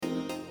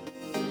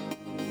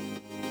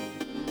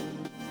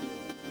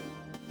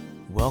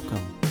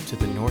Welcome to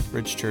the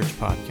Northbridge Church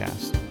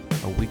Podcast,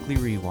 a weekly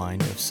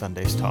rewind of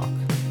Sunday's talk.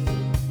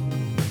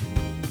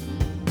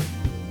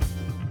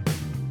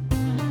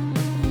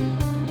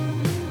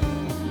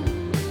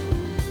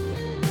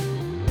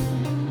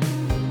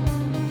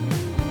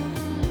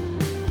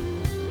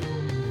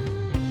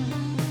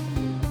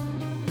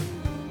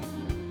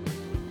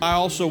 I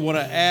also want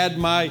to add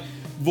my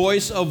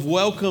voice of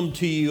welcome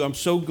to you. I'm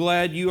so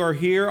glad you are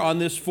here on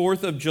this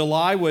 4th of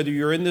July, whether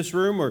you're in this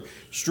room or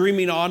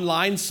streaming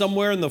online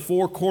somewhere in the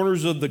four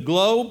corners of the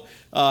globe.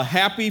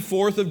 Happy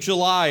 4th of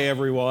July,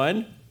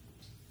 everyone.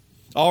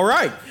 All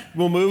right,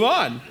 we'll move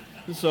on.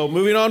 So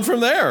moving on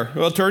from there,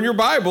 well, turn your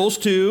Bibles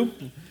to,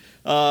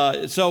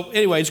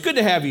 anyway, it's good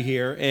to have you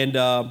here,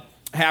 and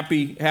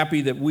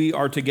happy that we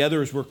are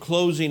together as we're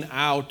closing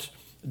out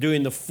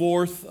doing the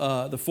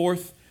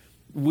fourth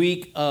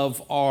week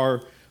of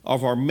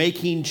our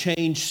Making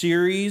Change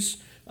series,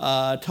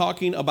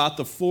 talking about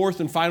the fourth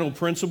and final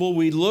principle.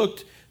 We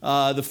looked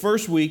the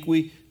first week,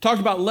 we talked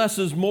about less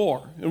is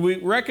more, and we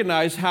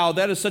recognize how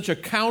that is such a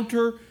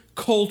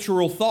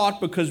counter-cultural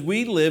thought because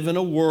we live in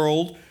a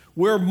world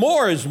where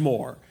more is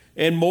more,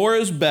 and more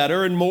is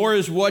better, and more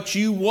is what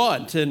you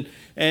want. And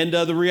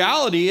the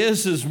reality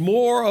is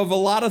more of a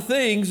lot of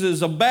things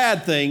is a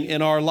bad thing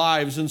in our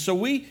lives. And so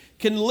we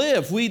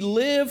live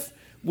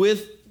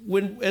with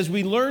as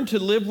we learn to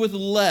live with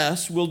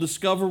less, we'll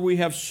discover we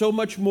have so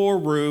much more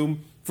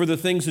room for the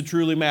things that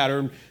truly matter.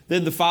 And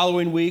then the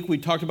following week, we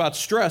talked about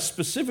stress.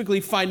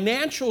 Specifically,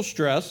 financial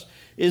stress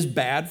is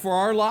bad for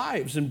our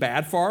lives and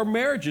bad for our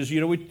marriages. You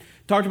know, we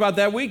talked about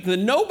that week that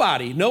no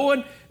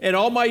one in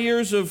all my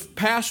years of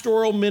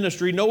pastoral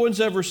ministry, no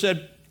one's ever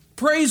said,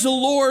 "Praise the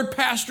Lord,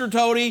 Pastor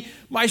Tony,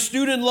 my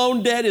student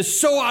loan debt is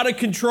so out of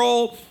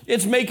control.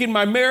 It's making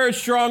my marriage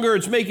stronger.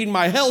 It's making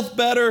my health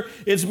better.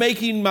 It's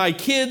making my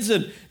kids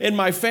and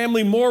my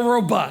family more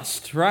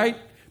robust," right?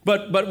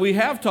 But we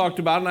have talked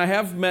about, and I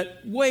have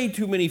met way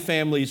too many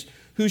families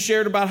who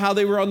shared about how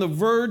they were on the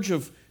verge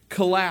of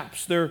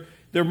collapse. Their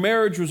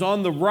marriage was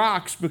on the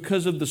rocks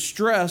because of the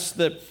stress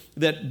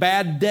that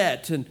bad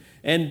debt,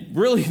 and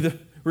really the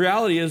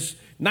reality is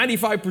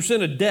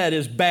 95% of debt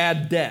is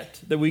bad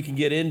debt that we can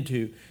get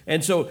into.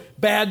 And so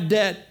bad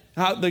debt,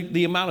 how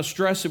the amount of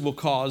stress it will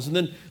cause. And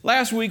then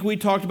last week we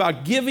talked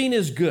about giving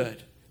is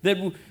good, that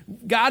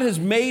God has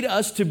made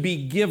us to be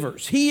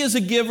givers. He is a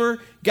giver.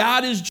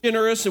 God is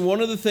generous. And one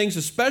of the things,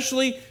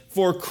 especially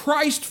for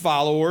Christ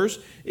followers,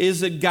 is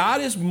that God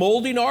is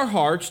molding our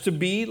hearts to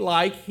be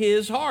like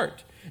His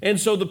heart. And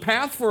so the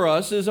path for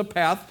us is a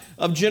path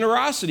of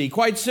generosity.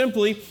 Quite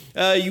simply,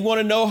 you want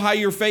to know how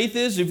your faith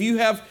is? If you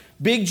have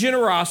big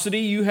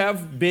generosity, you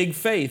have big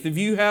faith. If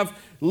you have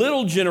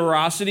little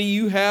generosity,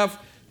 you have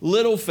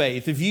little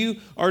faith. If you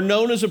are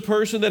known as a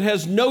person that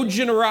has no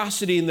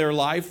generosity in their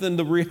life, then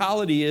the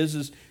reality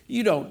is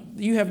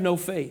you have no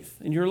faith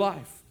in your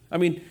life. I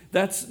mean,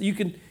 you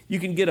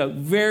can get a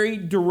very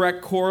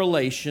direct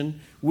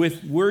correlation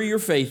with where your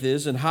faith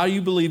is and how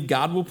you believe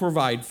God will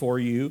provide for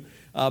you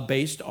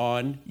based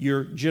on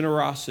your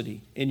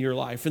generosity in your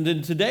life. And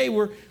then today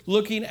we're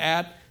looking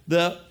at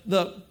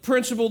the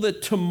principle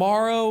that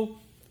tomorrow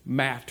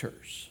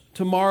matters.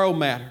 Tomorrow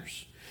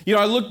matters. You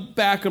know, I look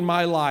back on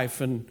my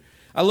life and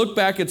I look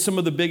back at some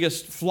of the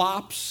biggest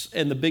flops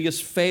and the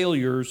biggest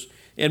failures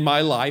in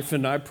my life,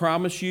 and I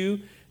promise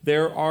you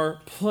there are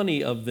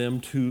plenty of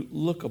them to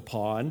look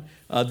upon.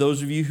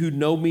 Those of you who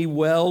know me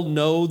well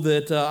know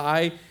that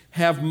I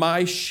have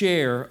my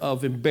share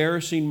of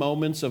embarrassing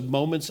moments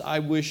I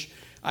wish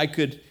I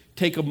could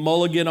take a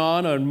mulligan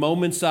on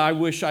moments I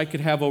wish I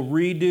could have a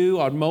redo,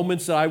 on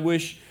moments that I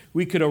wish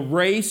we could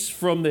erase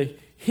from the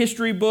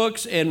history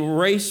books and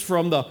erase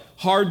from the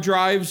hard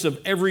drives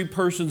of every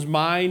person's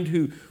mind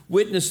who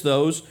witnessed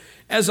those.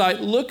 As I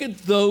look at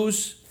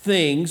those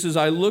things, as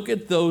I look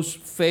at those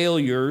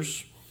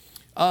failures,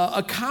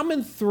 a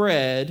common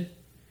thread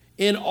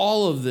in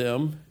all of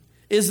them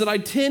is that I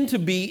tend to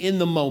be in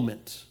the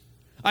moment.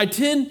 I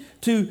tend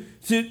to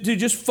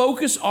just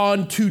focus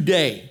on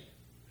today.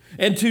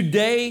 And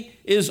today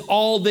is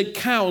all that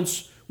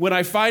counts when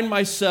I find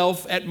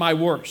myself at my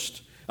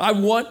worst. I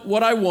want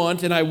what I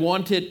want, and I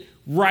want it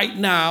right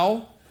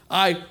now.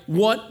 I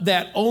want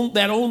that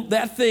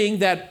thing,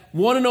 that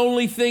one and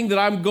only thing that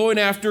I'm going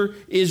after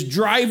is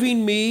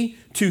driving me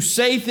to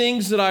say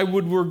things that I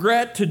would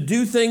regret, to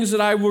do things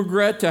that I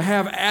regret, to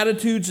have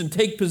attitudes and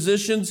take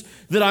positions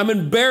that I'm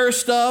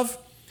embarrassed of.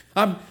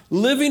 I'm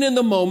living in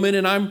the moment,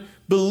 and I'm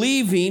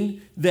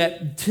believing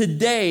that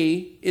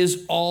today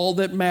is all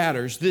that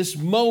matters. This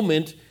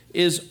moment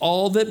is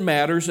all that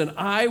matters, and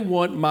I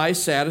want my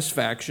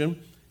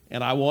satisfaction,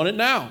 and I want it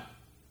now.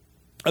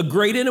 A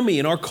great enemy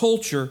in our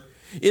culture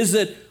is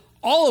that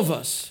all of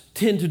us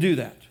tend to do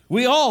that.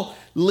 We all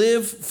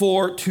live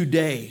for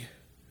today,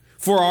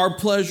 for our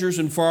pleasures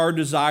and for our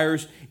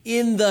desires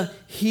in the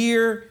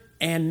here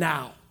and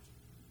now.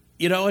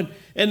 You know,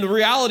 and the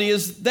reality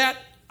is that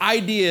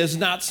idea is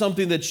not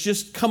something that's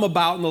just come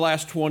about in the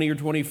last 20 or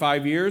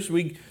 25 years.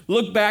 We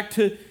look back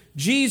to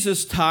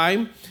Jesus'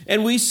 time,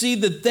 and we see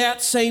that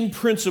that same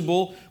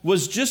principle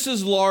was just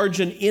as large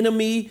an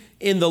enemy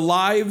in the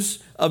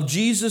lives of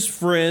Jesus'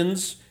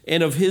 friends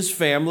and of his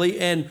family.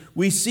 And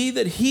we see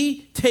that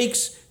he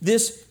takes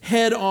this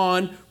head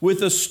on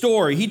with a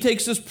story. He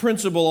takes this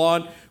principle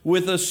on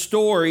with a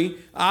story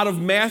out of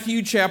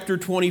Matthew chapter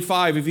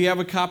 25. If you have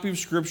a copy of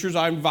Scriptures,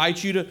 I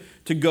invite you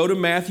to go to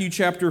Matthew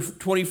chapter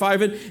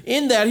 25. And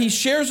in that, he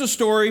shares a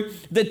story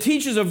that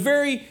teaches a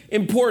very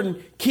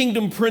important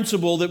kingdom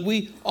principle that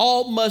we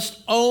all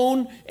must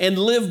own and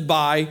live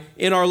by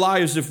in our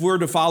lives if we're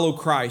to follow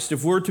Christ,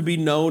 if we're to be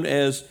known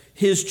as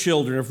his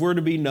children, if we're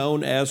to be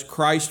known as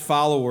Christ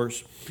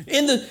followers.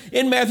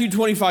 In Matthew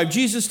 25,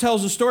 Jesus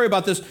tells a story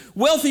about this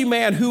wealthy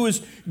man who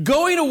is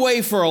going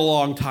away for a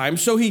long time.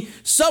 So he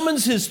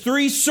summons his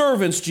 3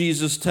 servants,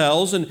 Jesus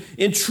tells, and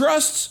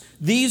entrusts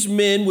these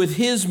men with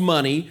his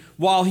money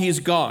while he is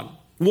gone.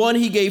 One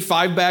he gave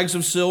 5 bags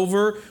of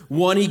silver,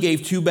 one he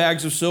gave 2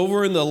 bags of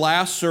silver, and the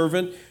last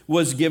servant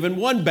was given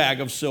 1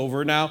 bag of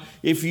silver. Now,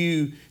 if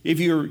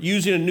you're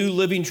using a New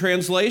Living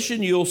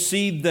Translation, you'll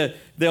see that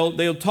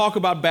they'll talk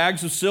about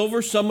bags of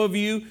silver. Some of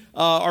you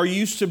are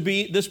used to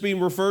this being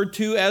referred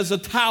to as a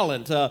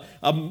talent,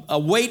 a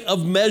weight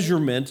of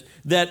measurement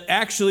that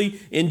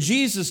actually in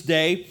Jesus'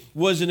 day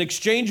was an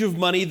exchange of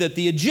money that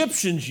the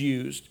Egyptians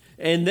used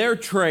in their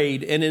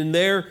trade and in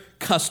their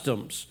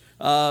customs.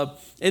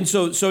 And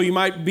so you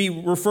might be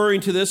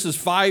referring to this as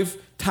 5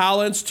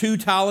 talents, 2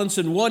 talents,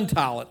 and 1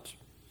 talent.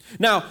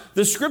 Now,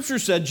 the Scripture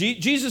said,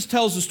 Jesus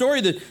tells the story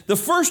that the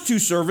first 2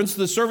 servants,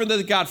 the servant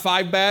that got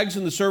 5 bags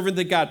and the servant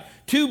that got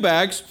 2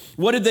 bags,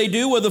 what did they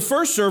do? Well, the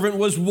first servant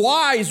was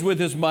wise with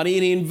his money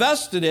and he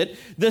invested it.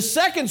 The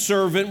second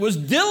servant was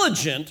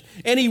diligent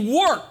and he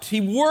worked.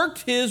 He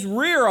worked his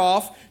rear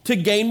off to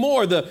gain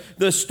more.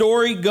 The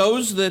story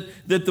goes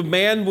that the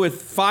man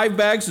with 5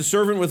 bags, the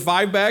servant with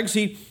 5 bags,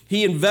 he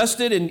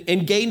invested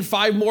and gained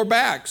 5 more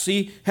bags.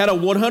 He had a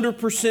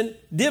 100%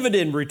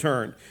 dividend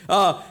return.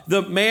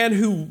 The man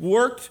who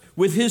worked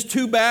with his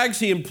 2 bags,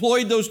 he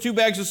employed those 2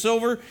 bags of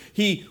silver.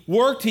 He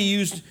worked, he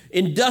used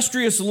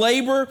industrious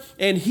labor,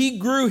 and he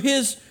grew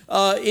his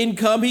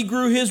income, he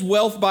grew his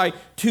wealth by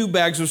 2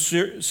 bags of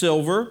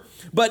silver.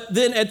 But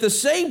then at the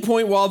same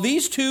point, while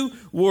these 2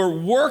 were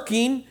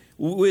working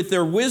with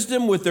their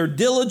wisdom, with their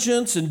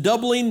diligence, and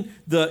doubling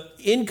the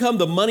income,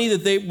 the money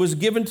that was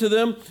given to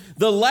them,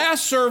 the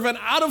last servant,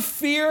 out of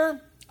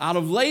fear, out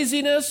of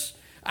laziness,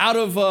 out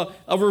of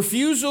a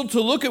refusal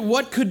to look at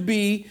what could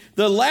be,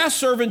 the last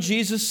servant,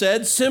 Jesus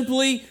said,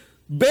 simply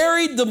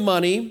buried the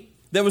money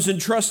that was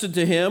entrusted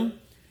to him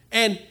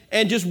and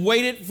just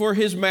waited for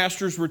his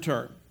master's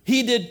return.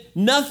 He did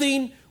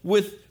nothing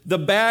with the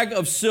bag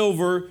of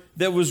silver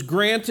that was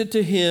granted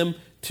to him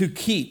to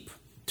keep,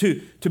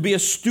 to be a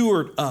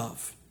steward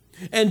of.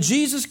 And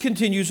Jesus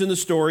continues in the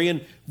story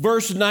in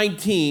verse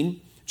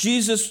 19.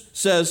 Jesus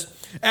says,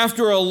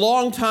 after a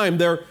long time,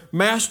 their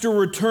master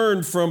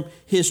returned from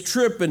his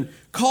trip and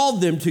called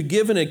them to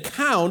give an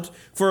account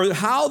for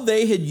how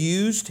they had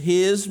used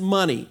his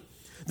money.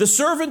 The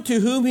servant to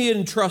whom he had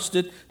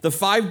entrusted the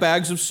 5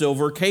 bags of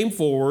silver came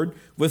forward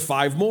with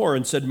 5 more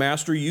and said,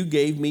 Master, you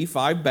gave me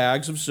 5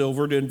 bags of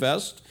silver to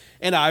invest,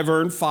 and I've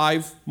earned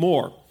 5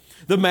 more.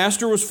 The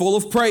master was full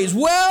of praise.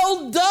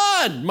 Well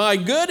done, my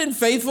good and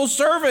faithful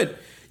servant.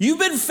 You've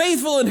been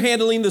faithful in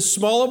handling the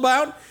small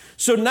amount,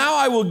 so now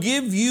I will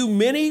give you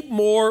many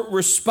more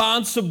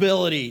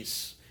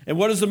responsibilities. And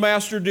what does the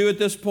master do at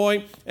this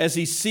point as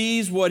he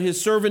sees what his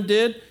servant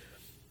did?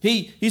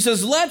 He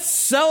says, let's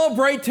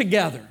celebrate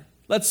together.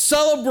 Let's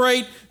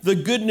celebrate the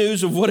good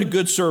news of what a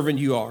good servant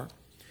you are.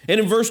 And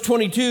in verse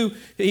 22,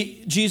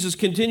 Jesus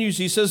continues.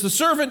 He says, the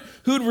servant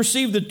who had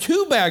received the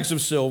 2 bags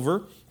of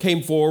silver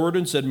came forward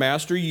and said,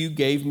 Master, you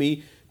gave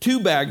me 2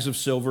 bags of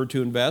silver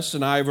to invest,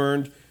 and I've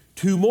earned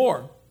 2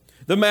 more.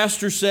 The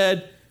master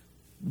said,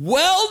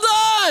 well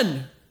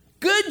done!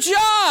 Good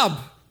job,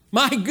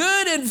 my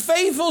good and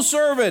faithful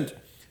servant.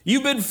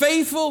 You've been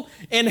faithful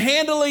in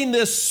handling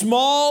this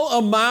small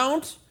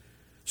amount,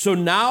 so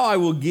now I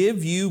will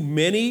give you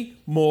many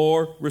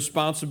more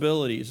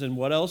responsibilities. And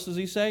what else does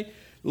he say?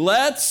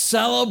 Let's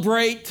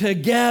celebrate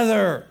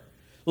together.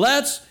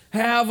 Let's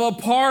have a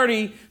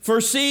party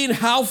for seeing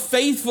how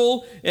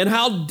faithful and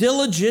how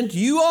diligent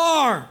you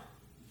are.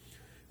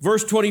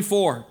 Verse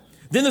 24.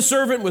 Then the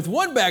servant with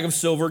 1 bag of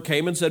silver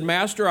came and said,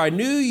 Master, I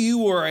knew you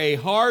were a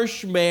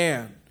harsh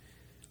man,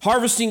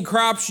 harvesting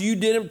crops you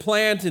didn't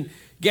plant and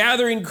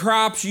gathering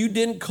crops you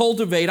didn't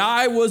cultivate.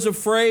 I was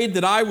afraid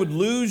that I would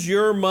lose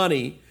your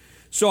money,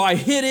 so I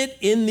hid it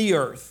in the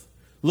earth.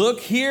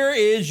 Look, here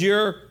is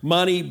your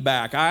money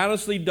back. I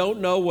honestly don't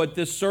know what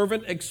this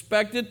servant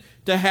expected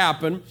to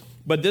happen,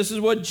 but this is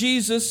what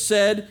Jesus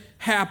said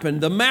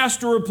happened. The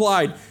master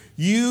replied,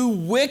 you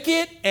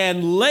wicked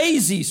and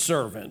lazy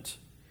servant.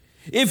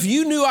 If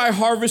you knew I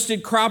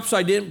harvested crops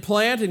I didn't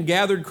plant and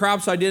gathered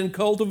crops I didn't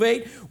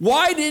cultivate,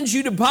 why didn't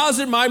you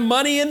deposit my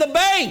money in the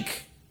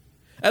bank?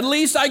 At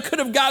least I could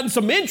have gotten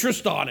some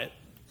interest on it.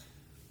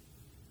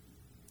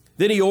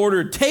 Then he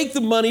ordered, take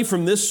the money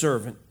from this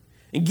servant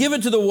and give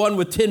it to the one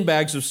with 10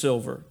 bags of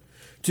silver.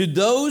 To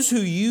those who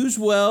use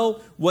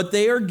well what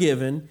they are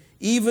given,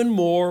 even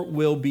more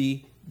will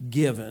be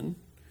given,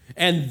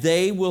 and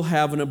they will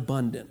have an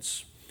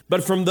abundance.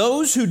 But from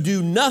those who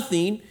do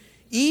nothing,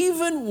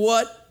 even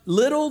what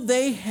little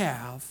they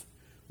have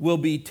will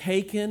be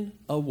taken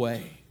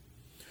away."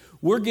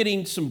 We're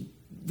getting some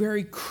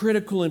very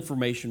critical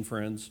information,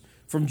 friends,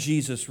 from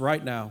Jesus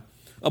right now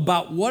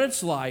about what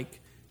it's like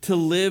to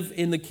live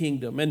in the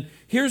kingdom. And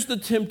here's the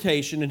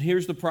temptation and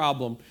here's the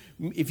problem.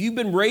 If you've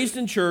been raised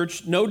in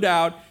church, no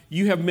doubt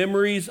you have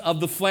memories of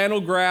the flannel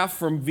graph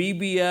from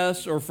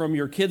VBS or from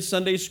your kids'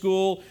 Sunday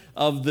school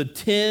of the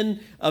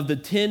 10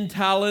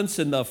 talents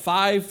and the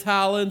 5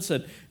 talents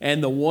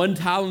and the 1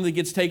 talent that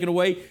gets taken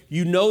away.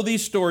 You know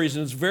these stories,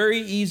 and it's very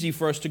easy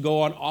for us to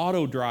go on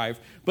auto drive.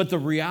 But the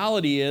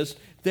reality is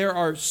there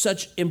are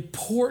such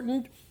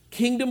important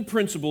kingdom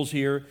principles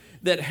here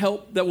that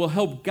will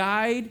help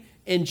guide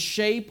and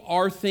shape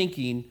our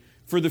thinking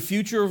for the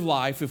future of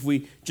life if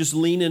we just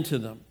lean into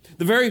them.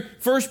 The very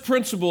first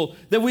principle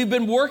that we've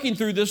been working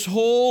through this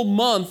whole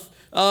month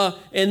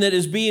and that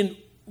is being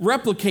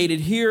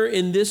replicated here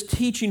in this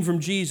teaching from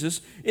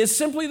Jesus is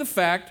simply the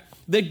fact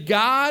that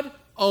God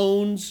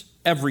owns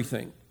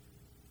everything.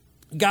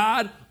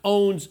 God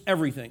owns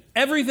everything.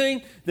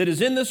 Everything that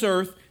is in this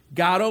earth,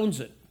 God owns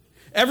it.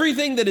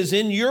 Everything that is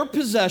in your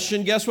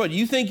possession, guess what?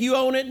 You think you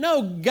own it?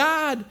 No,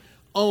 God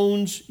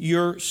owns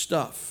your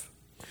stuff.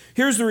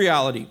 Here's the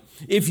reality.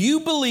 If you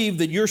believe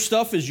that your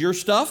stuff is your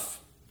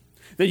stuff,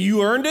 that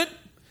you earned it,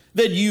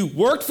 that you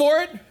worked for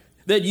it,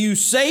 that you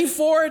saved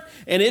for it,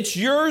 and it's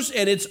yours,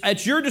 and it's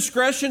at your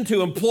discretion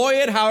to employ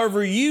it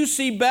however you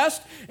see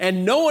best,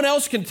 and no one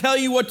else can tell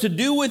you what to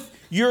do with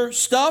your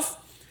stuff,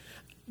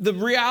 the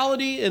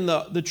reality and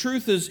the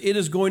truth is it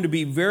is going to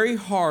be very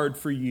hard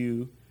for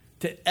you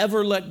to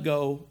ever let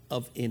go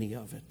of any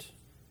of it.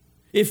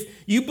 If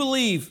you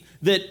believe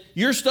that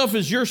your stuff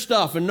is your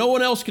stuff and no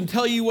one else can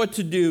tell you what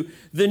to do,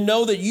 then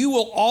know that you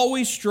will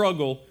always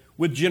struggle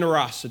with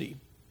generosity.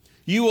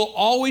 You will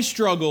always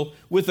struggle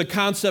with the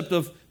concept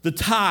of the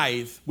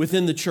tithe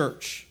within the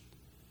church.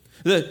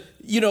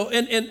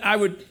 And I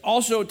would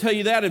also tell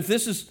you that if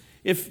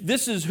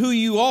this is who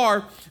you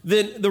are,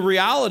 then the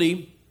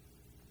reality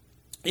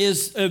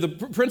is the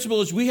principle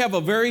is we have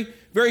a very,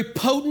 very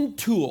potent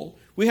tool.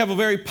 We have a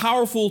very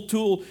powerful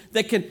tool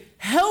that can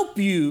help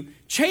you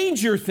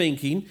change your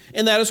thinking,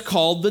 and that is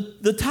called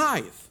the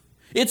tithe.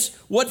 It's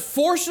what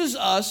forces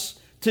us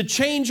to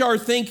change our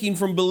thinking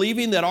from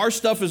believing that our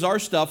stuff is our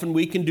stuff and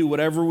we can do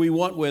whatever we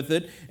want with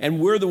it, and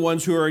we're the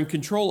ones who are in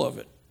control of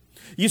it.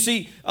 You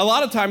see, a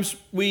lot of times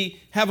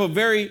we have a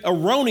very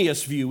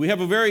erroneous view. We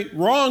have a very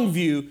wrong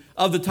view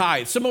of the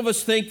tithe. Some of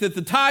us think that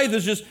the tithe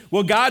is just,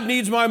 well, God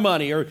needs my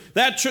money, or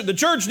the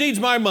church needs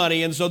my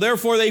money, and so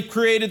therefore they've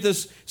created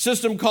this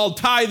system called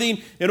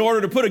tithing in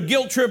order to put a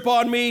guilt trip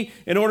on me,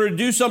 in order to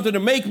do something to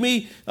make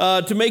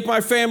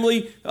my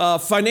family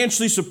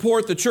financially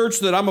support the church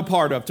that I'm a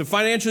part of, to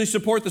financially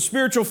support the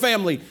spiritual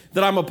family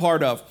that I'm a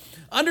part of.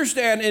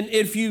 Understand, and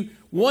if you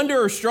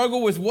wonder or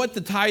struggle with what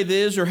the tithe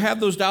is or have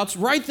those doubts,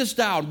 write this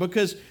down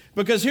because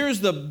here's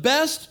the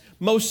best,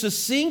 most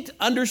succinct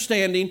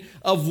understanding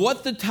of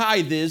what the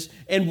tithe is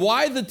and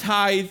why the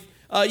tithe,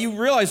 you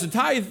realize the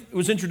tithe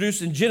was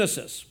introduced in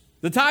Genesis.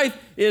 The tithe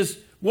is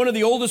one of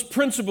the oldest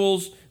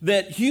principles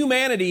that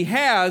humanity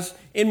has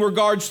in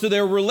regards to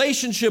their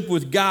relationship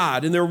with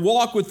God and their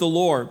walk with the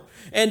Lord.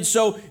 And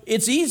so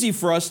it's easy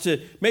for us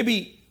to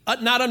maybe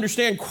not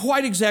understand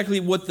quite exactly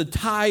what the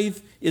tithe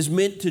is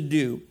meant to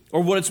do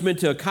or what it's meant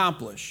to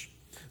accomplish.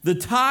 The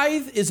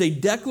tithe is a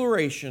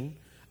declaration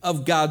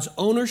of God's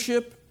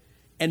ownership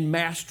and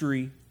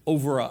mastery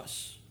over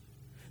us.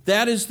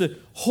 That is the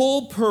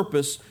whole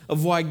purpose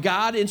of why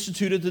God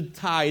instituted the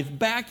tithe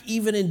back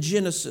even in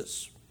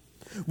Genesis.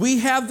 We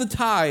have the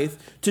tithe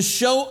to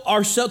show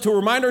ourselves, to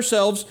remind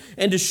ourselves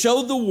and to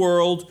show the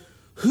world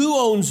who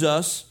owns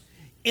us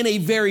in a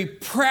very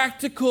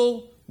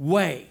practical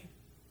way.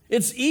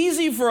 It's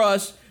easy for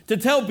us to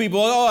tell people,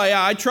 oh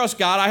yeah, I trust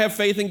God, I have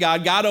faith in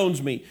God, God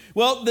owns me.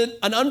 Well,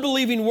 an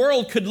unbelieving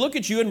world could look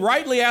at you and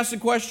rightly ask the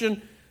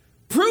question,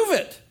 prove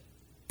it.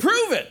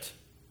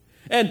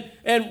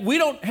 And we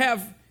don't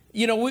have,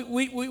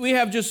 we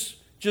have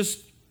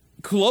just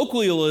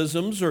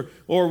colloquialisms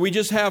or we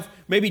just have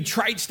maybe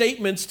trite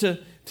statements to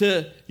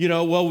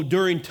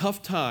during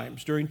tough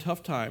times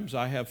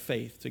I have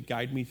faith to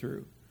guide me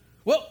through.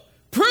 Well,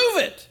 prove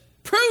it.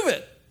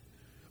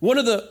 One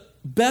of the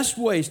best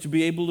ways to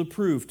be able to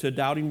prove to a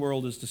doubting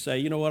world is to say,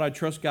 you know what, I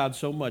trust God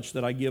so much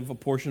that I give a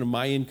portion of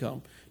my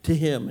income to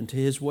Him and to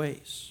His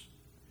ways.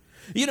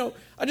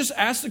 I just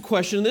asked the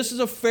question, and this is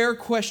a fair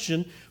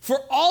question for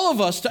all of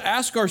us to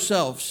ask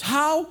ourselves,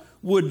 how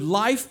would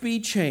life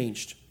be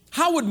changed?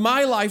 How would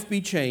my life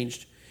be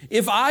changed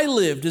if I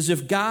lived as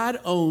if God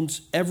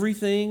owns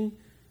everything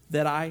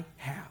that I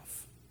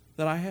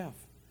have?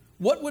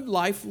 What would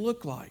life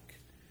look like?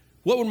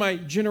 What would my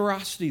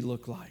generosity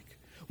look like?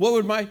 What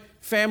would my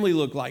family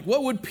look like?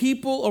 What would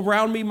people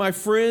around me, my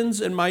friends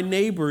and my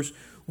neighbors,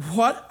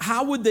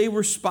 how would they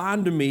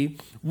respond to me?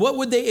 What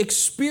would they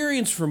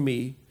experience from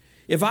me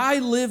if I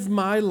lived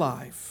my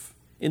life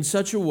in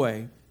such a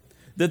way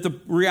that the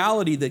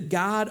reality that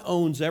God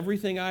owns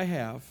everything I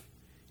have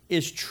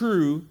is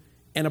true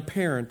and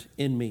apparent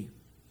in me?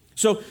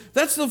 So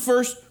that's the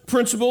first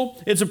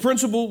principle. It's a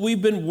principle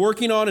we've been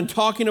working on and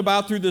talking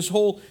about through this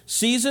whole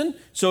season,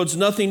 so it's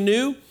nothing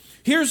new.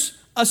 Here's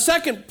a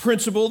second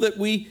principle that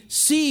we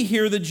see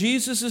here that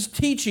Jesus is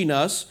teaching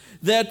us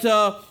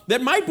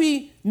that might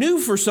be new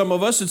for some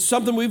of us. It's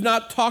something we've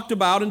not talked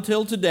about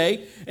until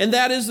today, and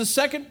that is the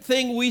second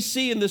thing we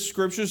see in this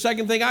scripture,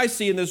 second thing I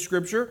see in this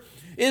scripture,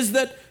 is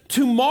that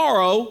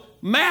tomorrow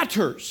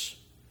matters.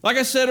 Like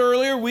I said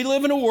earlier, we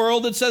live in a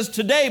world that says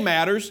today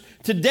matters.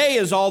 Today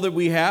is all that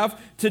we have.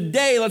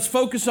 Today, let's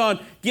focus on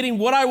getting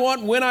what I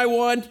want, when I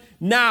want,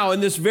 now,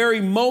 in this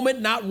very moment,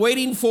 not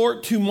waiting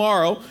for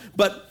tomorrow.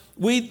 But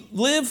we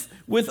live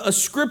with a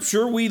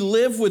scripture, we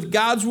live with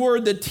God's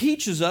word that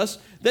teaches us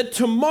that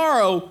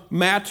tomorrow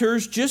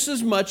matters just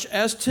as much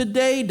as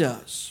today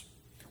does.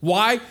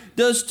 Why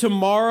does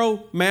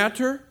tomorrow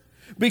matter?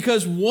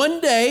 Because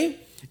one day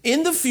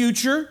in the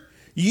future,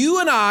 you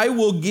and I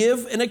will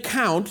give an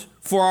account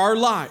for our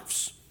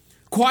lives.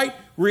 Quite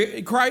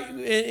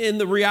in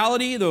the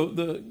reality,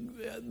 the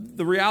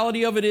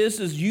reality of it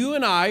is you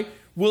and I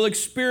will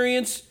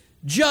experience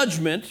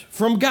judgment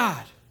from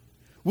God.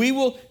 We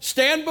will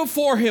stand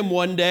before Him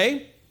one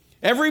day.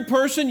 Every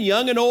person,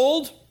 young and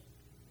old,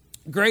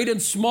 great and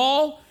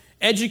small,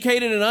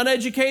 educated and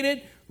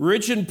uneducated,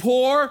 rich and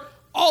poor,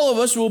 all of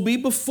us will be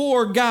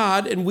before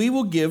God, and we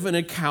will give an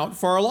account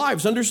for our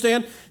lives.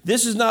 Understand,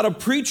 this is not a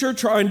preacher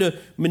trying to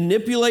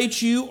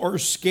manipulate you or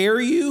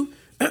scare you.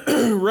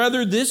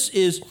 Rather, this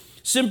is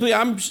simply,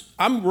 I'm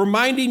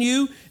reminding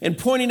you and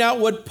pointing out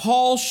what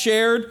Paul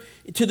shared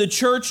to the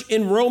church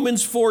in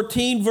Romans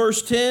 14,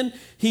 verse 10.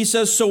 He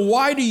says, "So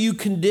why do you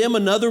condemn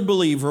another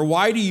believer?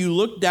 Why do you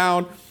look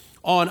down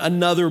on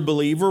another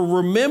believer?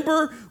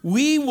 Remember,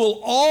 we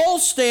will all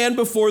stand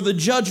before the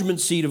judgment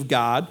seat of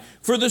God.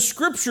 For the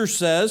scripture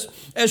says,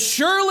 as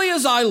surely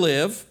as I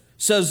live,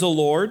 says the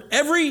Lord,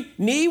 every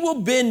knee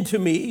will bend to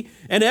me,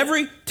 and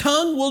every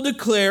tongue will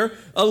declare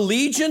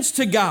allegiance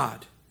to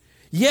God.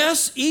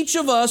 Yes, each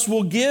of us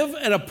will give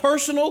a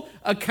personal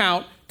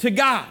account to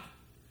God."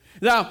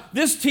 Now,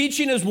 this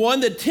teaching is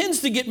one that tends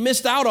to get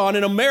missed out on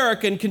in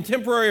American,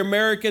 contemporary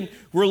American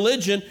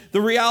religion,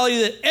 the reality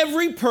that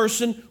every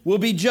person will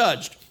be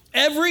judged.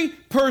 Every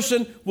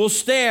person will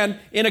stand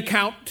in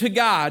account to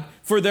God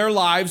for their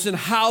lives and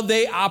how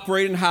they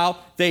operate and how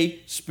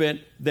they spent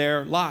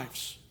their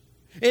lives.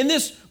 In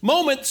this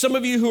moment, some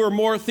of you who are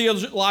more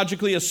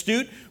theologically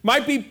astute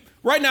might be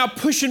right now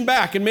pushing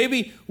back, and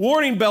maybe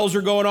warning bells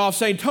are going off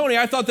saying, "Tony,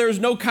 I thought there was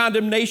no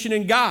condemnation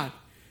in God."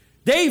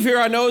 Dave here,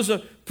 I know, is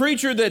a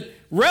preacher that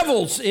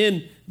revels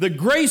in the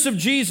grace of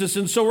Jesus,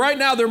 and so right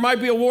now there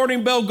might be a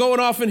warning bell going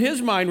off in his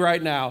mind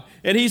right now,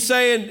 and he's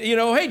saying,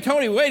 "Hey,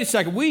 Tony, wait a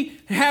second. We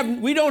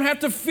don't have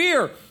to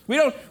fear. We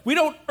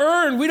don't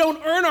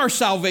earn our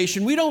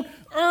salvation. We don't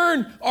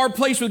earn our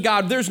place with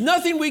God. There's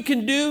nothing we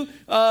can do."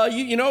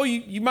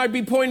 You might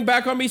be pointing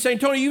back on me saying,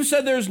 "Tony, you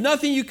said there's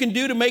nothing you can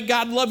do to make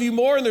God love you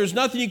more, and there's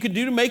nothing you can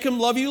do to make Him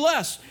love you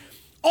less."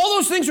 All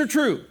those things are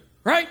true,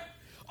 right?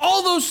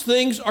 All those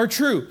things are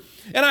true.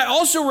 And I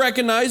also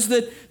recognize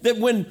that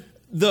when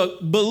the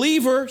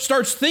believer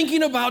starts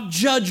thinking about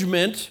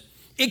judgment,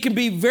 it can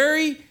be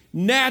very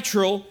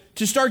natural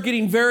to start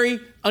getting very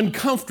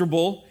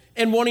uncomfortable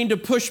and wanting to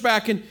push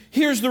back. And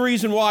here's the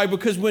reason why,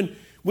 because when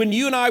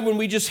you and I, when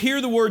we just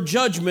hear the word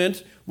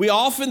judgment, we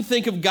often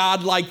think of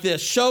God like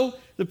this. Show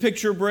the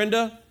picture,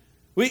 Brenda.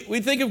 We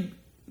think of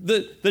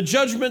the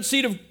judgment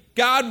seat of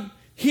God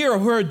here,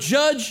 where a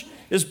judge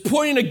is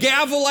pointing a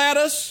gavel at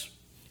us,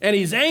 and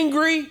he's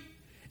angry,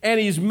 and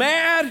he's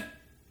mad,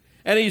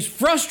 and he's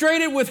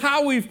frustrated with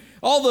how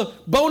all the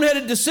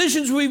boneheaded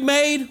decisions we've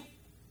made,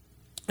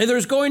 and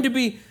there's going to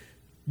be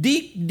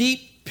deep,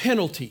 deep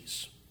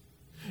penalties.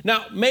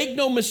 Now, make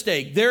no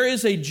mistake, there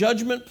is a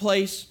judgment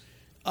place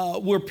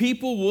where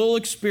people will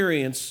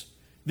experience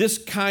this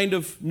kind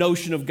of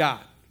notion of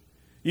God.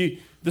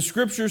 The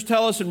scriptures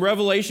tell us in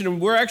Revelation, and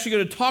we're actually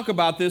going to talk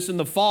about this in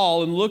the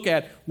fall and look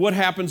at what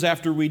happens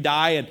after we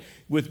die, and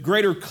with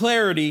greater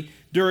clarity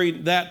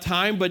during that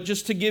time. But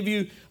just to give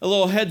you a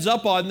little heads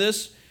up on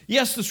this,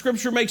 yes, the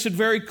scripture makes it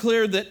very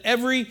clear that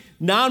every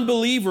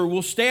non-believer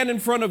will stand in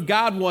front of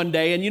God one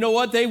day, and you know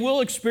what? They will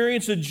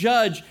experience a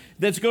judge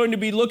that's going to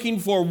be looking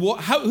for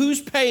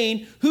who's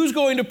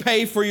going to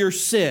pay for your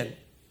sin.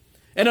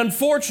 And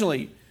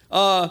unfortunately,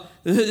 and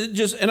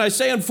I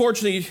say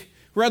unfortunately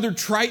rather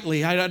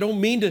tritely, I don't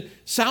mean to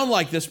sound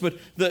like this, but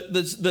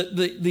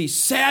the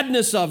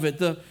sadness of it,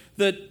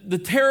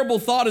 the terrible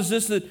thought is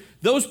this, that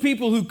those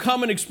people who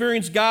come and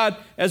experience God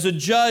as a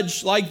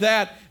judge like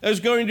that is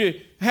going to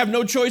have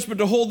no choice but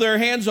to hold their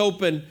hands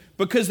open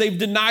because they've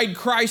denied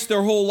Christ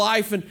their whole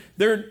life, and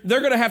they're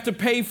going to have to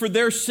pay for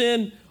their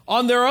sin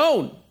on their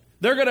own.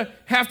 They're going to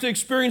have to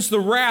experience the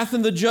wrath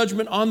and the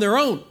judgment on their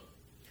own.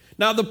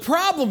 Now, the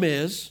problem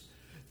is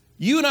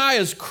you and I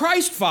as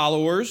Christ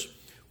followers,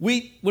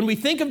 when we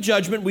think of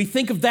judgment, we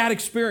think of that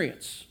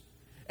experience.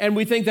 And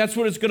we think that's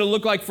what it's going to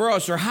look like for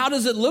us. Or how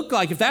does it look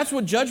like? If that's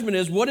what judgment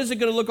is, what is it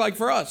going to look like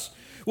for us?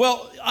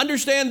 Well,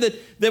 understand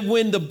that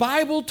when the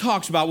Bible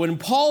talks about, when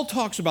Paul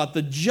talks about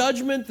the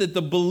judgment that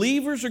the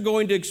believers are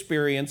going to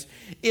experience,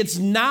 it's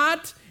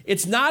not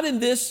in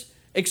this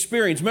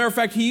experience. Matter of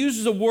fact, he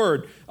uses a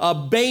word,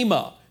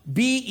 bema.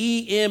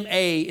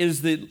 B-E-M-A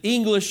is the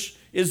English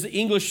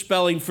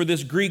spelling for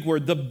this Greek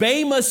word, the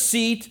bema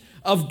seat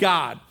of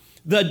God.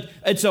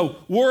 It's a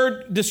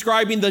word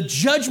describing the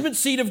judgment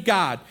seat of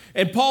God.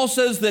 And Paul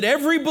says that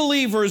every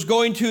believer is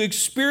going to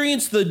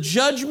experience the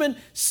judgment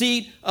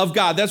seat of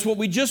God. That's what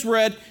we just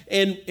read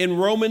in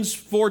Romans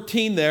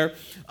 14 there.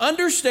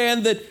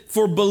 Understand that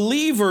for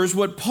believers,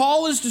 what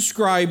Paul is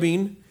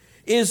describing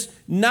is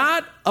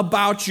not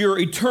about your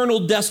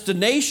eternal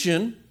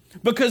destination,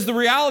 because the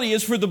reality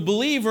is for the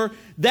believer,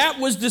 that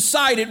was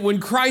decided when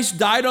Christ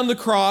died on the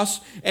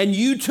cross and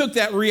you took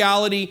that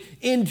reality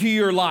into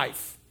your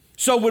life.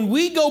 So when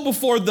we go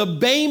before the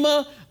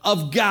bema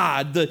of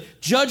God, the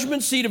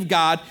judgment seat of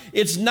God,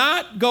 it's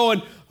not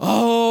going,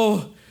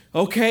 oh,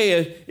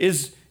 okay,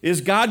 is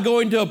God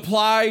going to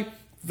apply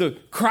the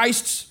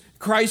Christ's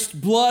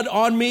blood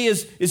on me?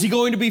 Is he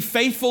going to be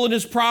faithful in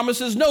his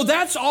promises? No,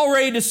 that's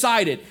already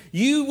decided.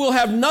 You will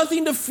have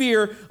nothing to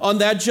fear on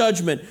that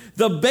judgment.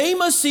 The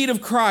bema seat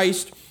of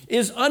Christ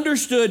is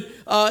understood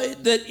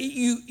that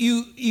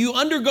you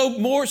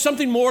undergo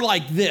something more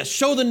like this.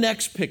 Show the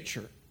next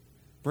picture,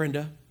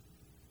 Brenda.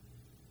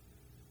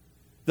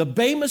 The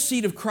bema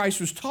seat of Christ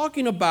was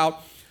talking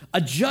about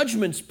a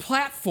judgment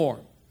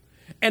platform.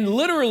 And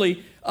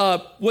literally,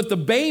 what the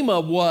bema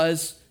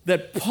was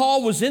that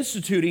Paul was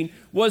instituting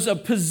was a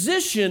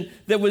position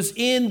that was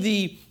in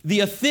the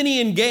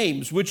Athenian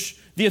Games, which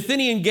the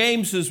Athenian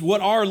Games is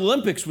what our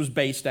Olympics was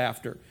based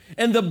after.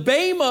 And the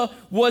bema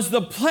was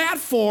the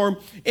platform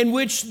in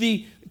which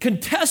the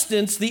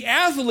contestants, the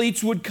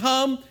athletes, would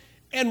come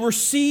and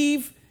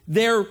receive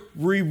their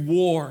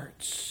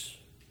rewards.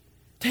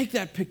 Take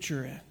that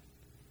picture in.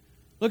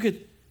 Look at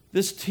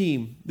this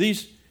team.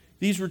 This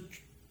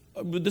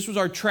was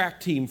our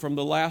track team from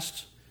the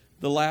last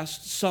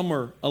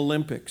summer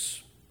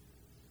Olympics.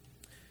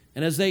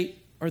 And as they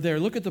are there,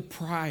 look at the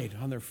pride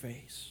on their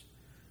face.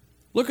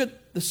 Look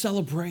at the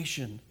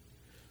celebration.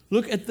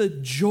 Look at the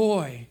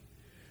joy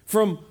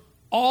from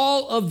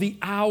all of the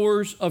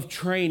hours of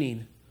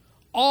training,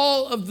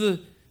 all of the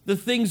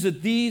things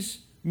that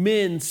these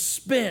men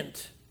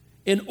spent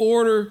in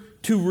order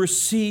to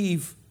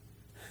receive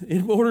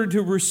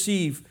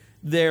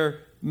their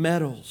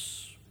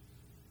medals.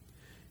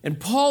 And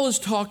Paul is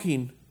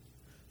telling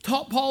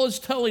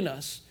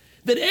us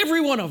that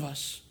every one of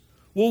us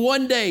will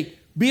one day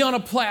be on a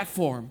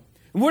platform.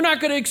 And we're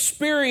not going to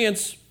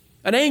experience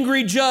an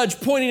angry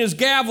judge pointing his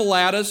gavel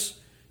at us,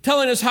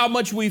 telling us how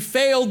much we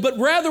failed, but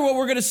rather what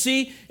we're going to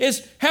see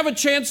is have a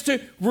chance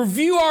to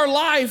review our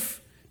life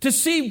to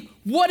see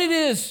what it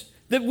is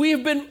that we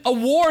have been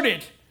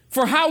awarded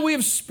for how we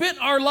have spent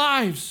our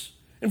lives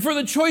and for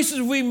the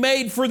choices we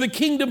made for the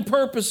kingdom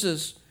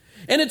purposes.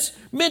 And it's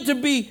meant to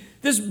be,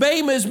 this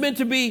bema is meant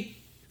to be,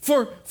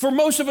 for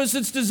most of us,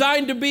 it's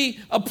designed to be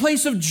a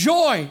place of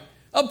joy,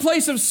 a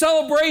place of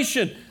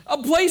celebration, a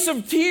place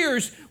of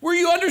tears, where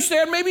you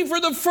understand maybe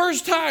for the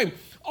first time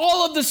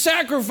all of the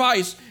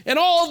sacrifice and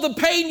all of the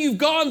pain you've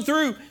gone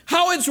through,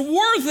 how it's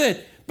worth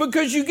it,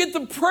 because you get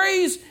the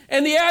praise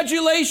and the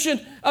adulation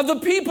of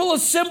the people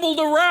assembled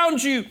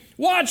around you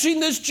watching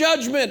this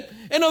judgment,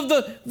 and of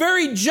the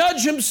very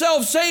judge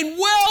himself saying,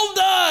 well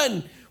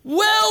done,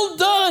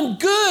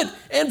 good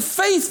and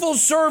faithful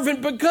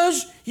servant,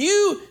 because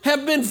you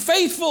have been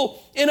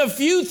faithful in a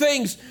few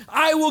things.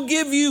 I will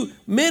give you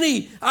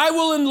many. I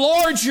will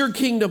enlarge your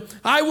kingdom.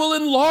 I will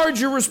enlarge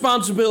your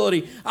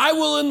responsibility. I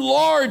will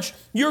enlarge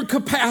your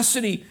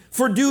capacity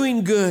for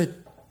doing good.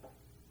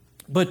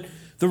 But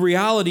the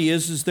reality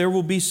is there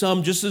will be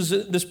some, just as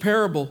this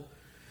parable,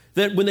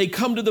 that when they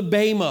come to the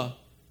bema,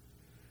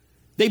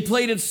 they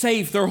played it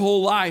safe their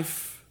whole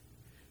life.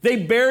 They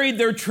buried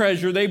their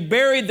treasure. They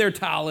buried their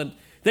talent.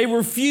 They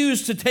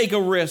refused to take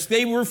a risk.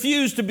 They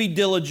refused to be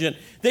diligent.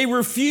 They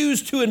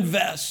refused to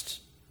invest.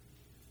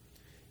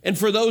 And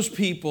for those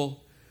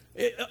people,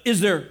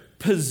 is their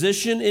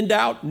position in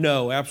doubt?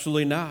 No,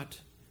 absolutely not.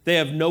 They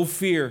have no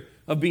fear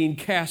of being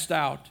cast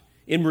out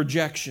in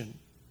rejection.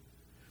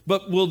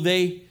 But will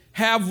they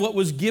have what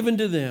was given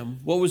to them,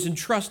 what was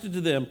entrusted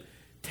to them,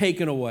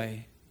 taken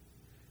away?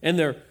 And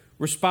their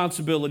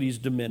responsibilities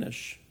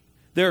diminish.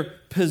 Their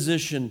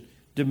position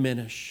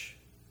diminish.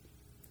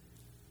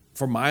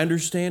 From my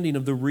understanding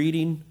of the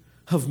reading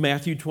of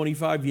Matthew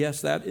 25,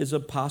 yes, that is a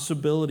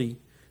possibility.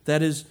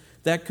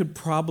 That could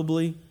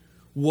probably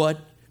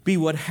be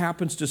what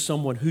happens to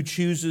someone who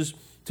chooses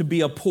to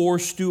be a poor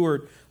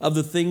steward of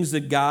the things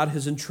that God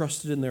has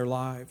entrusted in their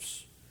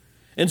lives.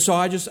 And so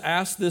I just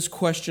ask this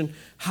question: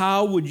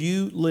 how would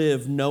you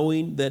live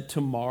knowing that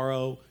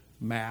tomorrow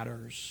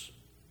matters?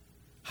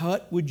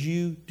 What would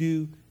you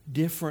do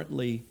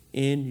differently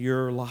in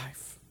your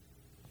life?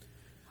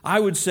 I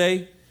would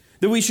say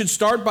that we should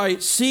start by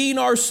seeing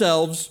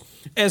ourselves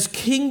as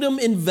kingdom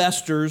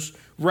investors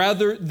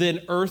rather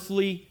than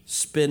earthly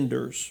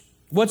spenders.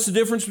 What's the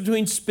difference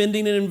between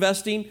spending and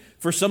investing?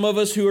 For some of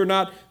us who are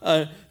not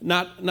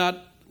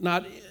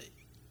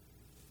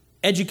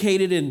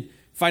educated in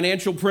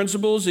financial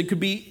principles, it could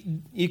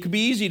be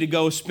easy to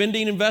go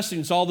spending,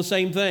 investing, it's all the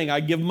same thing. I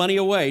give money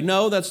away.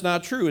 No, that's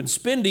not true. In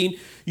spending,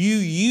 you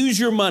use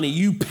your money.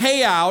 You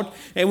pay out,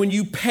 and when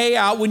you pay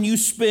out, when you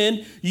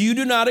spend, you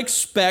do not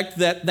expect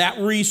that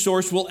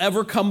resource will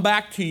ever come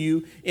back to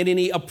you in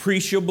any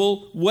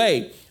appreciable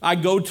way. I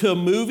go to a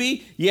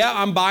movie,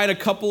 I'm buying a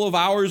couple of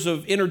hours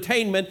of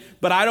entertainment,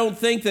 but I don't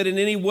think that in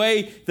any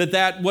way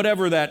that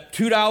whatever that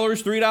 $2,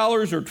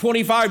 $3, or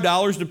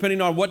 $25, depending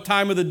on what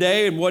time of the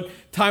day and what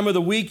time of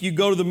the week you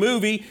go to the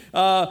movie,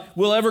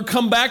 will ever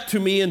come back to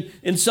me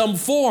in some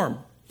form.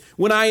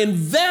 When I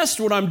invest,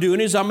 what I'm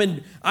doing is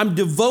I'm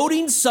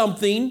devoting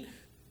something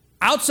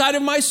outside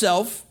of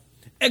myself,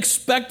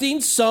 expecting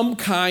some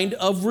kind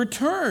of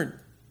return.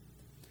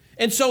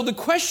 And so the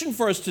question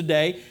for us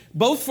today,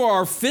 both for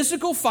our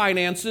physical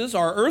finances,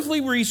 our earthly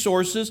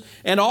resources,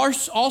 and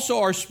also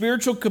our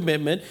spiritual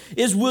commitment,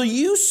 is will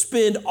you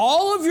spend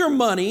all of your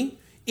money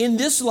in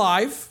this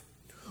life,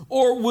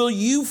 or will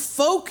you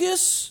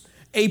focus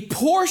a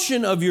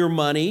portion of your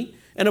money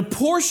and a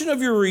portion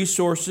of your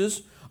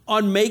resources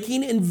on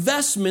making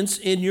investments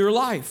in your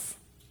life?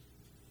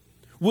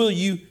 Will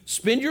you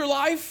spend your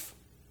life,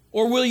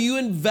 or will you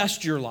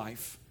invest your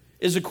life?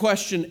 Is a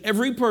question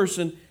every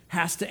person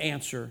has to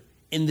answer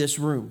in this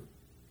room.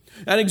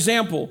 An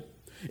example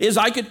is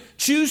I could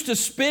choose to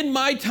spend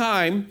my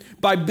time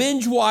by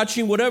binge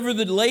watching whatever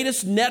the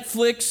latest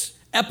Netflix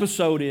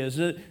episode is.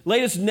 The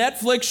latest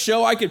Netflix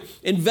show. I could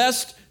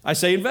invest. I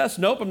say invest.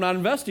 Nope, I'm not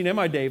investing, am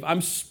I, Dave?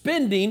 I'm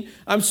spending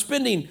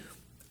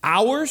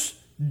hours,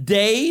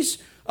 days,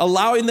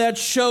 allowing that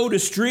show to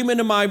stream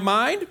into my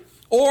mind.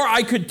 Or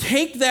I could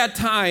take that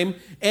time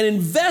and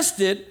invest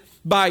it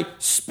by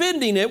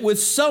spending it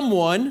with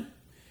someone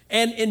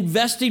and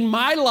investing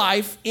my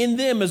life in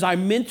them as I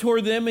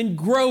mentor them and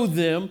grow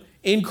them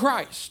in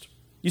Christ.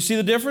 You see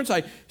the difference?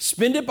 I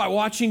spend it by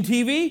watching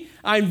TV.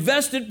 I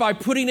invest it by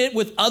putting it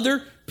with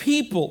other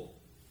people.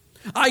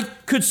 I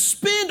could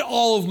spend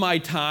all of my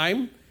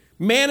time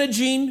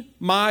managing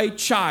my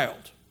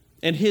child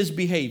and his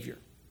behavior.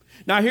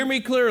 Now, hear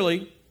me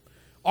clearly.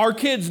 Our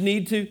kids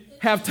need to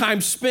have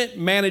time spent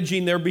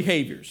managing their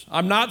behaviors.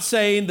 I'm not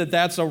saying that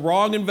that's a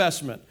wrong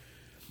investment.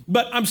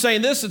 But I'm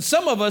saying this, that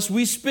some of us,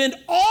 we spend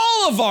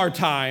all of our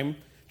time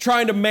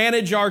trying to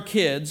manage our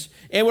kids.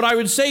 And what I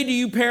would say to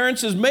you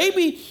parents is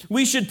maybe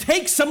we should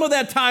take some of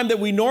that time that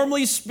we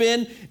normally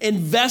spend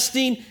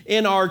spending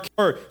in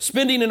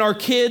our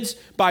kids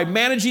by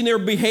managing their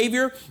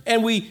behavior,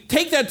 and we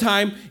take that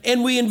time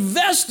and we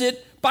invest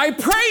it by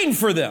praying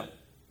for them.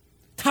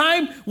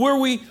 Time where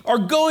we are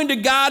going to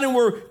God and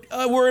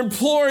we're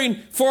imploring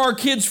for our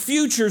kids'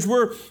 futures.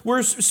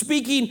 We're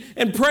speaking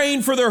and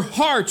praying for their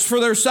hearts,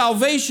 for their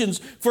salvations,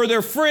 for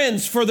their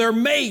friends, for their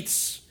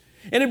mates.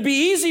 And it'd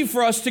be easy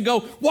for us to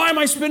go, why am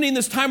I spending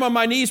this time on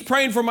my knees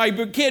praying for my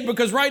kid?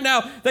 Because right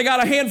now they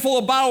got a handful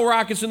of bottle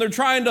rockets and they're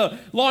trying to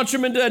launch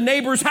them into a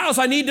neighbor's house.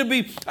 I need to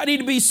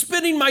be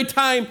spending my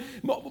time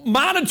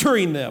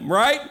monitoring them,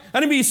 right? I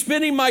need to be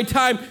spending my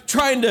time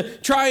trying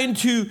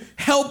to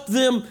help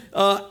them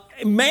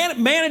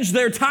manage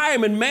their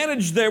time and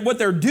manage what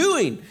they're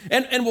doing.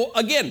 And well,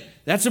 again,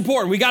 that's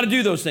important. We got to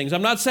do those things.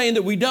 I'm not saying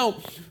that we don't.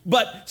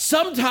 But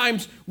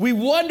sometimes we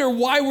wonder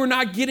why we're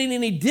not getting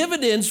any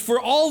dividends for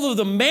all of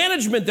the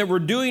management that we're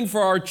doing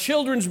for our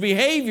children's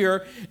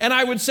behavior. And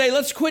I would say,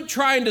 let's quit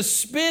trying to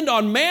spend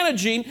on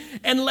managing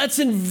and let's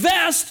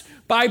invest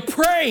by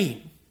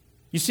praying.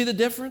 You see the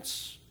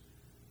difference?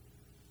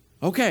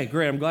 Okay,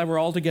 great. I'm glad we're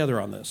all together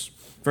on this.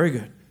 Very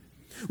good.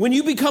 When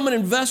you become an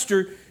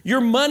investor, your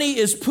money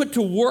is put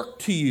to work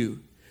to you.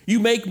 You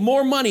make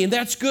more money, and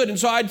that's good. And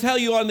so I tell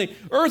you on the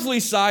earthly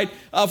side,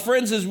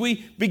 friends, as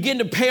we begin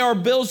to pay our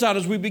bills out,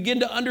 as we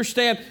begin to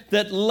understand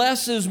that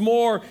less is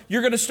more,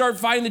 you're going to start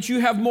finding that you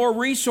have more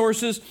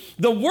resources.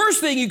 The worst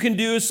thing you can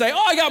do is say,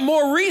 I got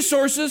more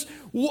resources.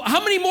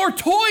 How many more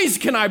toys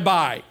can I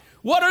buy?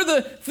 What are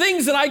the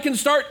things that I can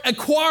start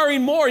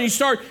acquiring more? And you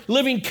start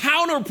living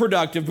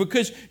counterproductive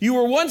because you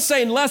were once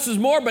saying less is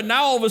more, but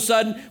now all of a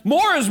sudden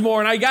more is more,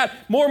 and I got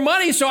more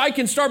money so I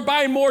can start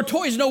buying more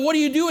toys. No, what do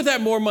you do with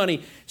that more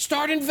money?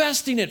 Start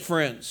investing it,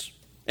 friends.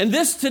 And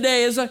this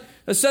today, as I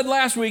said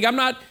last week, I'm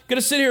not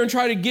going to sit here and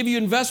try to give you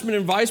investment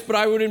advice, but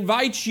I'd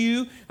invite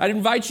you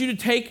to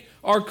take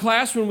our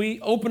class when we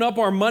open up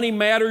our Money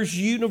Matters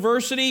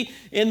University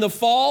in the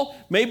fall.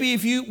 Maybe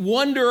if you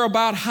wonder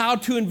about how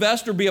to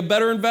invest or be a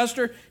better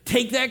investor,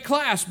 take that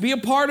class. Be a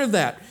part of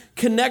that.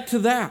 Connect to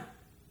that.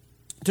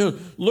 To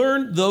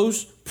learn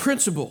those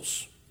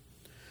principles.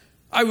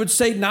 I would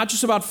say not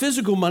just about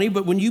physical money,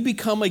 but when you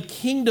become a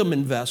kingdom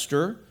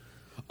investor,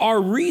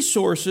 our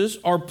resources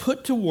are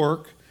put to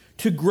work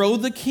to grow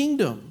the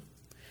kingdom.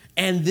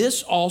 And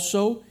this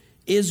also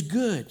is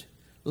good.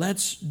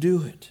 Let's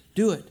do it.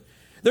 Do it.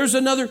 There's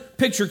another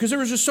picture, because there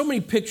was just so many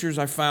pictures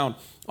I found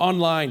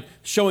online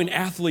showing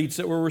athletes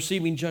that were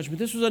receiving judgment.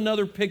 This was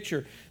another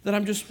picture that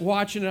I'm just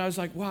watching, and I was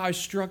like, wow, I was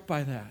struck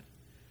by that.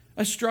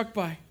 I was struck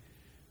by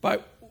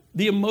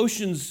the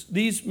emotions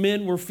these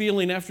men were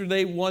feeling after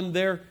they won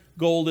their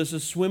gold as a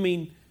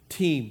swimming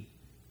team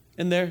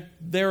in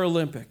their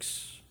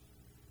Olympics.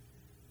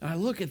 And I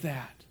look at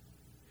that,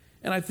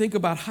 and I think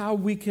about how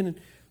we can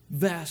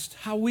invest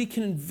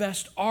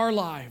our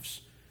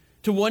lives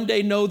to one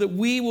day know that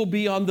we will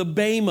be on the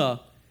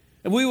bema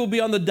and we will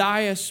be on the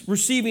dais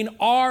receiving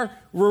our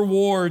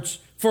rewards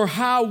for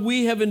how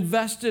we have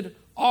invested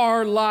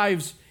our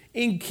lives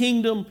in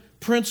kingdom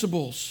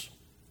principles.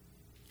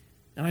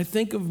 And I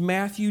think of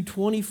Matthew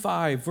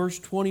 25, verse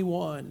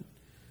 21.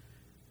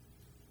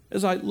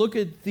 As I look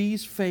at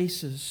these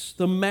faces,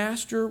 the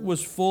master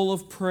was full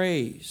of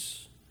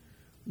praise.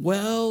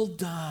 Well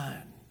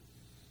done.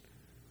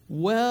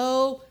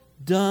 Well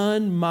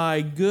done,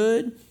 my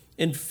good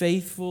and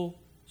faithful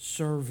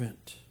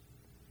servant.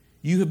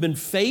 You have been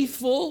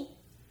faithful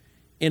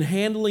in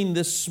handling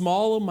this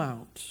small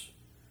amount,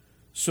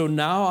 so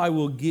now I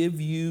will give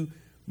you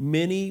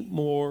many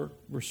more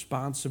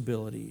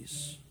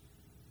responsibilities.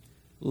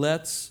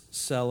 Let's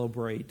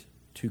celebrate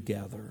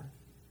together.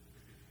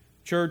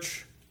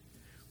 Church,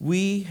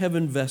 we have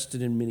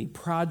invested in many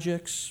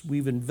projects.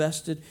 We've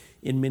invested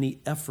in many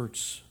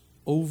efforts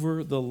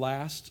over the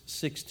last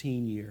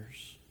 16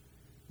 years,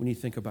 when you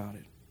think about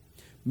it.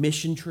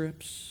 Mission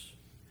trips,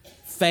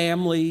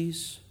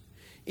 families,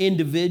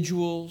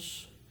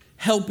 individuals,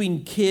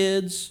 helping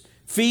kids,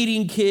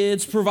 feeding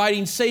kids,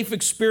 providing safe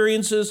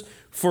experiences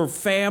for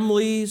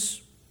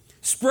families,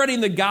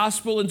 spreading the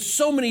gospel in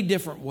so many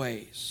different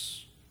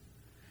ways.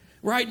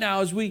 Right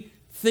now, as we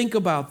think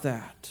about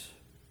that,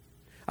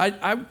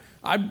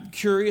 I'm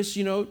curious,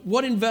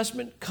 what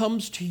investment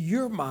comes to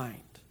your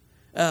mind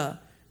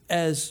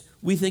as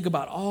we think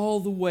about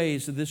all the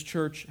ways that this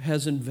church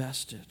has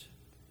invested.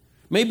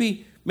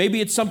 Maybe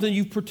it's something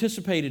you've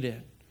participated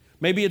in.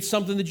 Maybe it's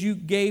something that you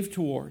gave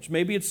towards.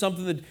 Maybe it's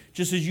something that,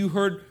 just as you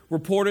heard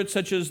reported,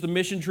 such as the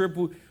mission trip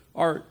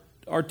our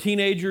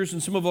teenagers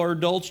and some of our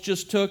adults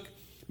just took.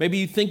 Maybe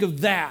you think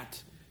of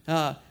that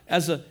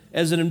as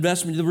an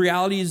investment. The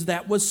reality is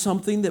that was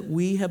something that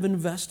we have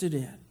invested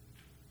in.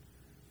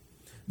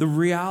 The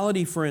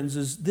reality, friends,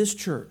 is this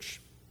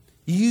church,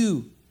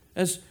 you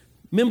as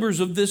members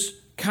of this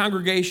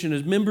congregation,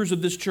 as members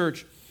of this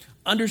church,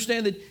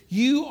 understand that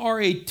you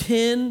are a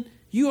 10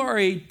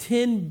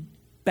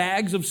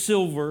 bags of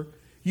silver,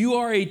 you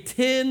are a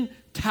 10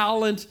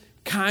 talent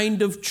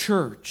kind of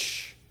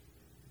church.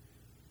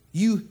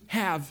 You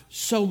have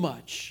so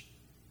much.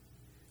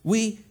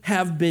 We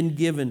have been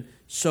given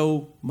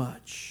so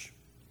much.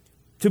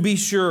 To be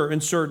sure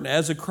and certain,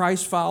 as a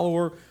Christ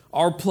follower,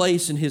 our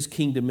place in His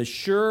kingdom is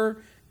sure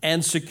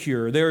and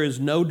secure. There is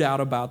no doubt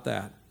about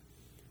that.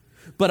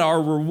 But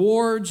our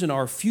rewards and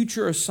our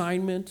future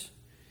assignment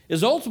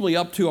is ultimately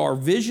up to our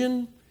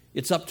vision,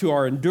 it's up to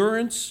our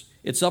endurance,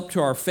 it's up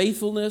to our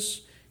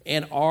faithfulness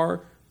and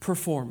our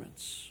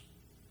performance.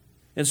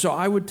 And so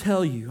I would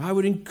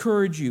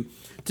encourage you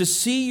to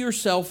see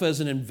yourself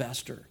as an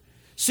investor.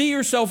 See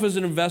yourself as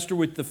an investor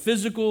with the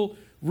physical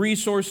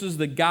resources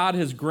that God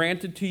has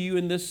granted to you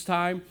in this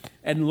time,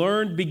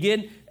 and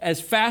begin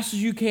as fast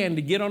as you can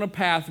to get on a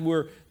path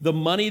where the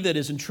money that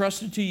is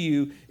entrusted to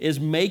you is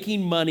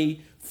making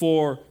money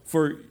for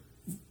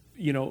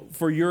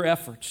your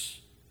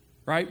efforts,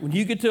 right? When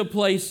you get to a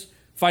place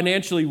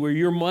financially where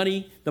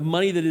the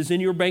money that is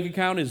in your bank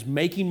account is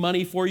making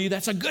money for you,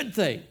 that's a good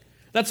thing.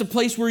 That's a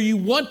place where you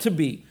want to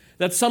be.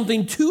 That's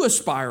something to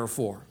aspire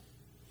for.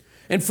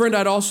 And friend,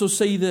 I'd also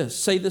say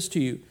this to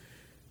you.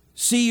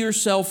 See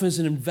yourself as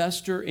an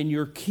investor in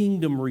your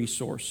kingdom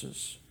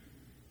resources.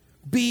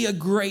 Be a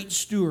great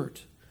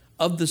steward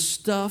of the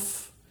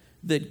stuff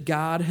that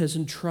God has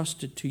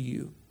entrusted to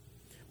you.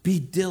 Be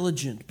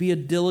diligent. Be a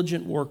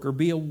diligent worker.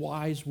 Be a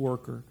wise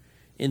worker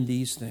in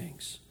these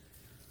things.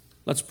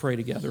 Let's pray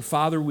together.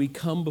 Father, we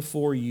come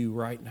before you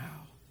right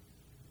now.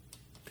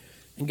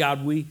 And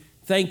God, we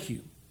thank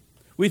you.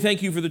 We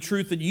thank you for the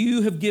truth that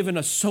you have given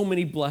us so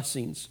many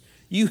blessings.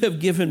 You have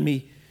given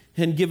me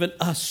and given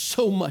us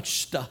so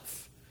much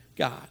stuff,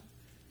 God.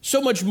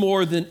 So much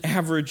more than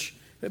average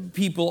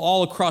people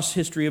all across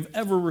history have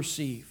ever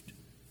received.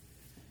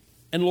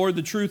 And Lord,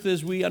 the truth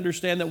is we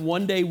understand that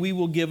one day we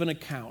will give an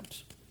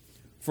account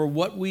for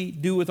what we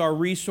do with our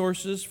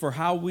resources, for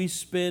how we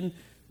spend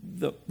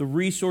the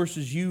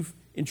resources you've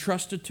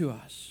entrusted to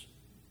us.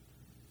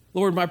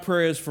 Lord, my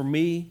prayer is for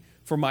me,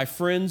 for my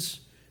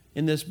friends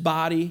in this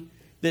body,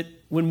 that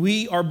when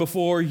we are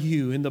before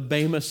you in the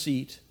Bema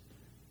seat,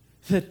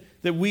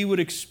 that we would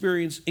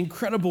experience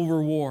incredible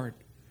reward,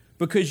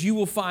 because you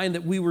will find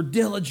that we were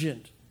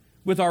diligent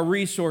with our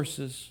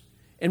resources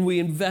and we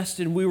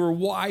invested and we were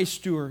wise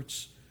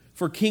stewards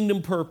for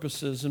kingdom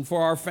purposes and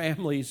for our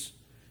families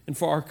and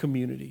for our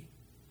community.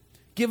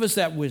 Give us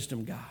that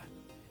wisdom, God.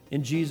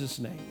 In Jesus'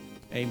 name,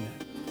 amen.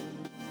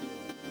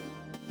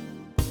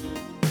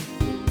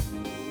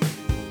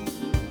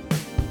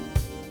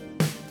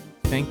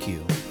 thank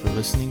you for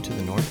listening to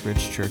the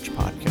Northbridge Church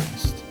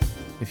podcast.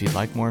 If you'd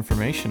like more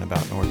information about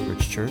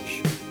Northbridge Church,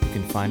 you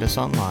can find us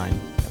online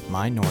at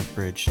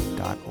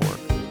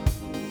mynorthbridge.org.